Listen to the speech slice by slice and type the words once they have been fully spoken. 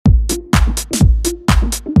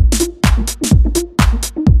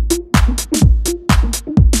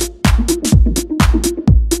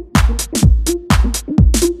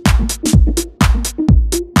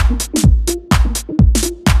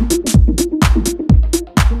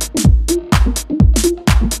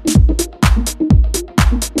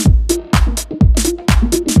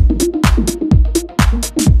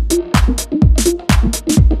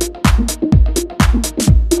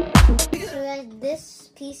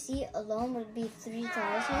PC alone would be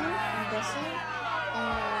 3,000, I'm guessing.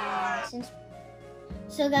 And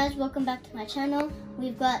so guys, welcome back to my channel.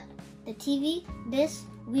 We've got the TV,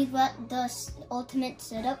 we've got the ultimate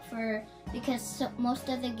setup because most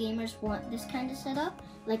of the gamers want this kind of setup,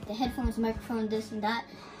 like the headphones, microphone, this and that.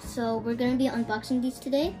 So we're gonna be unboxing these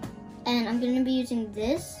today, and I'm gonna be using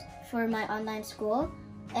this for my online school,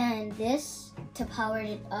 and this to power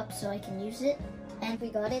it up so I can use it. And we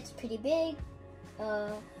got it, it's pretty big.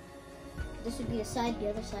 This would be the side, the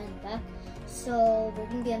other side and the back. So we're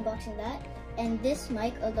gonna be unboxing that. And this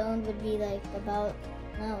mic alone would be like about,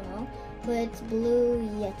 I don't know, but it's Blue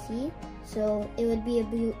Yeti. So it would be a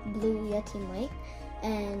Blue Yeti mic.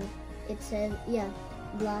 And it says, yeah,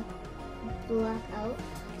 black out.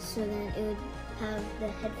 So then it would have the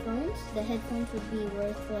headphones. The headphones would be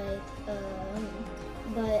worth like, I don't know,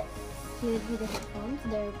 but here would be the headphones.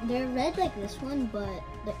 They're red like this one, but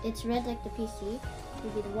it's red like the PC.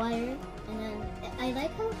 Would be the wire, and then I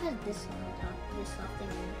like how it has this on top, this soft thing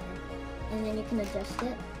on here. And then you can adjust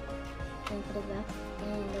it and put it back,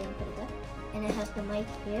 and then put it back. And it has the mic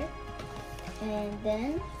here. And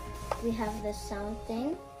then we have the sound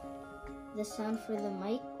thing, the sound for the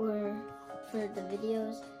mic or for the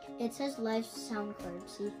videos. It says live sound card,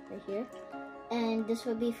 see right here. And this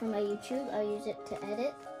would be for my YouTube. I'll use it to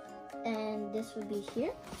edit. And this would be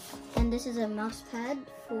here. And this is a mouse pad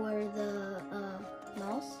for the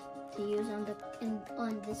mouse to use on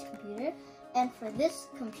this computer. And for this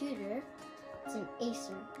computer, it's an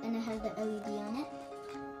Acer, and it has the LED on it.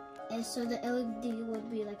 And so the LED would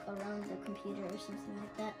be like around the computer or something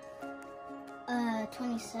like that.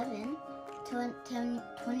 27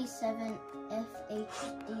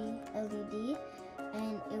 FHD LED,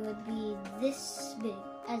 and it would be this big,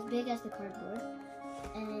 as big as the cardboard.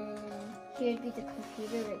 And here would be the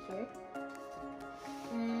computer right here.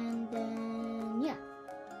 And then, yeah.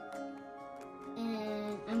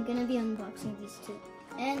 And I'm gonna be unboxing these two.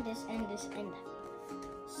 And this, and this, and that.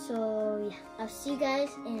 So, yeah. I'll see you guys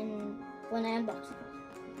when I unbox them.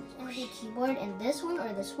 And the keyboard and this one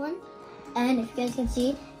or this one. And if you guys can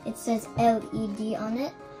see, it says LED on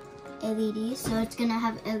it. LED. So it's gonna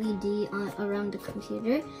have LED around the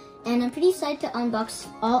computer. And I'm pretty excited to unbox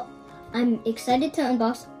all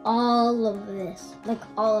of this, like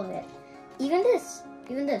all of it. Even this,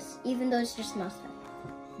 even though it's just mouse pad.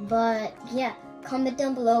 But yeah, comment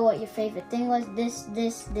down below what your favorite thing was, this, or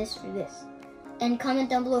this. And comment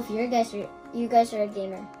down below if you guys are a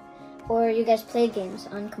gamer, or you guys play games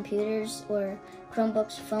on computers or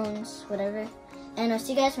Chromebooks, phones, whatever. And I'll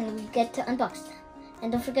see you guys when we get to unbox them.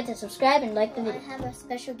 And don't forget to subscribe and like the video. I have a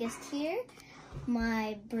special guest here.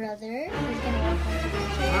 My brother, who's gonna walk onto the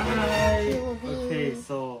chair. Hi! Okay,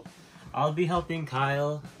 so I'll be helping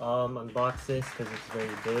Kyle unbox this because it's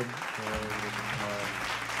very big and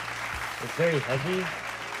it's very heavy.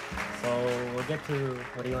 So we'll get to,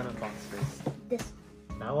 what do you want to unbox first? This.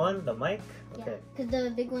 That one? The mic? Okay. Yeah, because the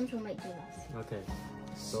big ones we might do last. Okay.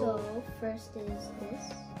 So first is this.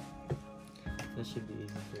 This should be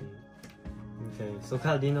easy for you. Okay, so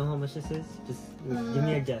Kyle, do you know how much this is? Just give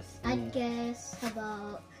me a guess. I'd guess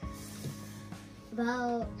about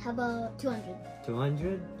 200.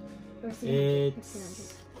 200? Or 300.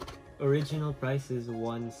 Its original price is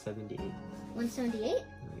 178. 178?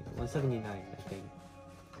 179, I think.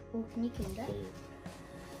 Oh, can you clean that? Okay.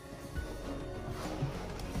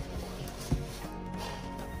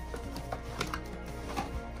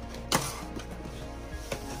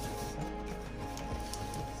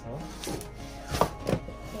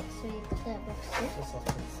 This off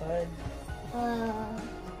to the side.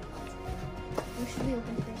 What should we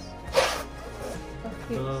open first? Oh,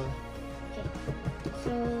 here. Okay.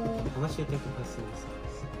 So how much do you think the person is?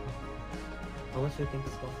 How much do you think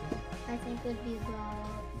this costs? I think it would be about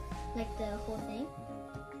like the whole thing.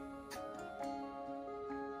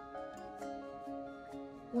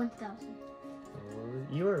 1,000.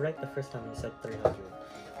 You were right the first time you said 300.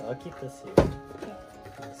 So I'll keep this here. Okay.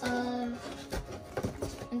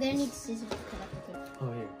 I'm gonna need scissors to cut up the tape.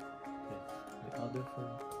 Oh, here. Okay. Wait, I'll do it for you.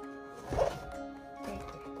 Right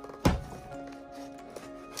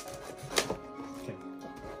Okay.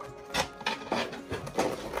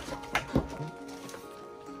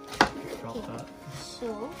 Drop that. So,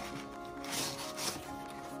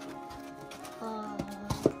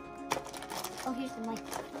 oh, here's the mic.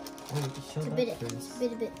 Show It's a that bit, first.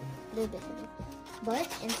 little bit heavy. But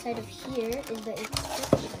inside of here is the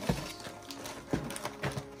instructions.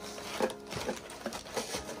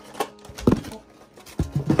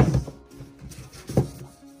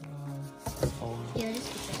 Yeah,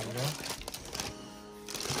 just keep that.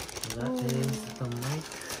 That is the mic.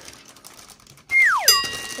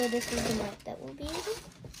 So So this is the mic that we'll be using.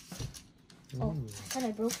 Oh, I thought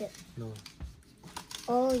I broke it. No.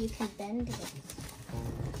 Oh, you can bend it.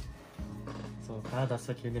 So that's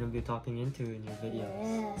what you're gonna be talking into in your videos.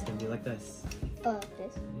 Yeah. It's gonna be like this. Oh, like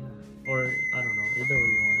this. Yeah. Or I don't know, either way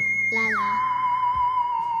you want it. La la.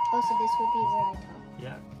 Oh, so this would be where I talk.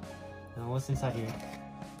 Yeah. Now what's inside here?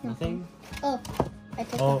 Nothing? Oh, I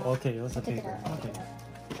took it Oh, out. okay, it was a I took it paper. out. Okay.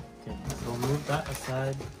 Okay. So move that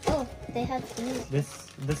aside. Oh, they have these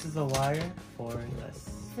This is a wire for this.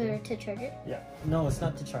 to charge it. Yeah. No, it's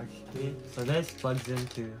not to charge. Okay. So this plugs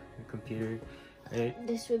into your computer. Right?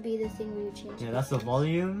 This would be the thing we would change. Yeah, that's the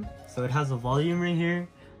volume. So it has a volume right here,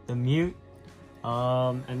 the mute,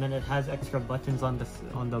 and then it has extra buttons on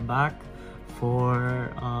the back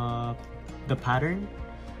for the pattern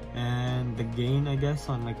and the gain, I guess,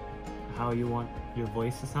 on like how you want your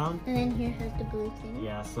voice to sound. And then here has the blue thing.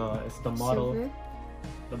 Yeah, so it's the model, Silver.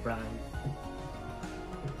 the brand.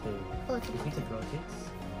 Okay. Oh, it's Do you think it rotates?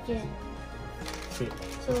 yeah. Okay.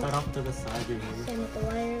 So Start off to the side right here. same with the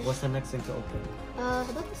wires. What's the next thing to open? How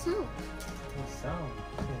about the sound? The sound.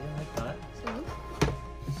 Okay, I like that.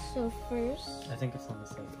 So first, I think it's on the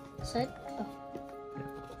side. side. Oh,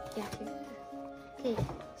 yeah. Okay.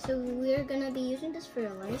 So we're gonna be using this for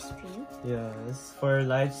a live stream. Yeah, this is for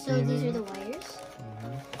live So streaming. these are the wires.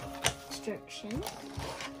 Mhm. Instructions.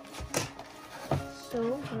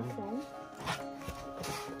 So our phone.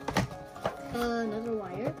 Another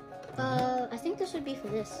wire. I think this would be for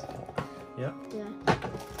this. Yeah. Yeah.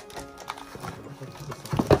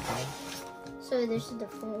 So this is the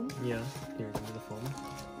foam. Yeah, here's the phone.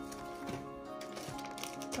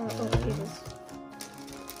 Oh, here it is.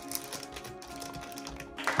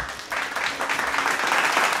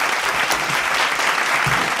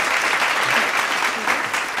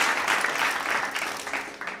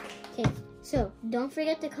 Okay, so don't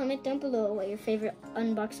forget to comment down below what your favorite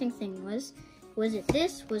unboxing thing was. Was it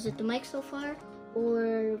this? Was it the mic so far?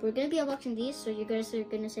 Or we're gonna be unboxing these, so you guys are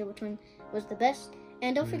gonna say which one was the best.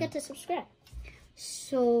 And don't forget to subscribe.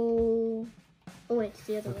 So, oh wait, it's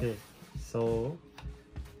the other way. Okay, so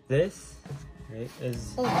this right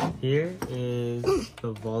is Oh. here is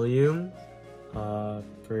the volume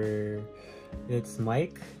for its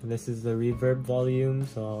mic. This is the reverb volume,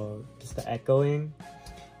 so just the echoing.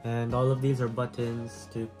 And all of these are buttons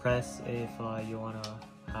to press if you wanna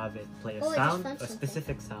have it play a Oh, I just sound, found a something.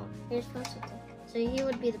 specific sound. Here's something. So here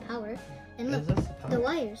would be the power. And Is look, this the power? the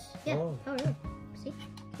wires. Yeah, Oh. power. Look. See?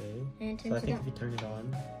 Okay. And it So I turns it think on. if you turn it on,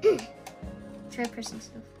 Try pressing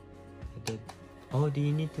stuff. it did. Oh, do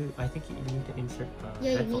you need to? I think you need to insert.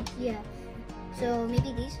 Yeah, you headphones. need, yeah. So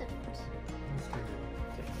maybe these headphones. Let's turn it on.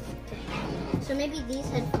 Okay. So maybe these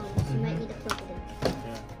headphones, you might need to plug it in.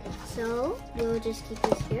 Yeah. So we'll just keep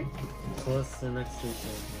this here. So what's the next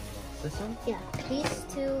station? This one? Yeah, these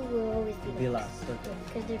two will always be Be the last. Okay.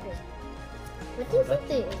 because they're big. What do you think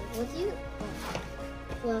they? What do you?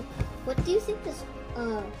 Well, what do you think this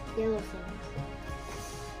yellow thing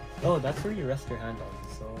is? Oh, that's where you rest your hand on.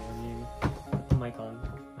 So when you put the mic on,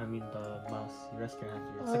 I mean the mouse, you rest your hand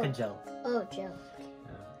here. It's like a gel. Oh, gel.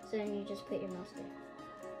 Yeah. So then you just put your mouse there.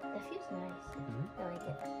 That feels nice. Mhm. I like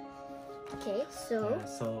it. Okay, so Yeah,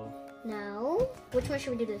 so now which one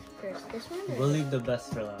should we do this first? This one or we'll leave the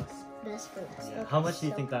best for last. best for last? Yeah. Okay, How much do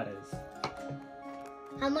you so think that is?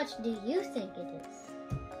 How much do you think it is?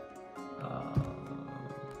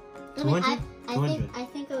 I mean, 200? I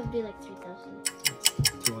think it would be like 3,000.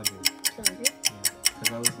 200. 200. Yeah.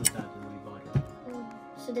 Because I was with that when we bought it. Oh,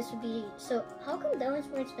 so this would be. So how come that one's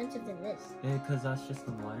more expensive than this? Yeah, because that's just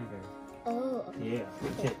the monitor. Oh, okay.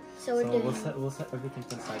 Yeah. Okay. So we're doing. we'll set everything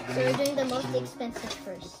to the side. So we're doing the most expensive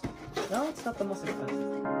first. No, it's not the most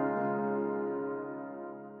expensive.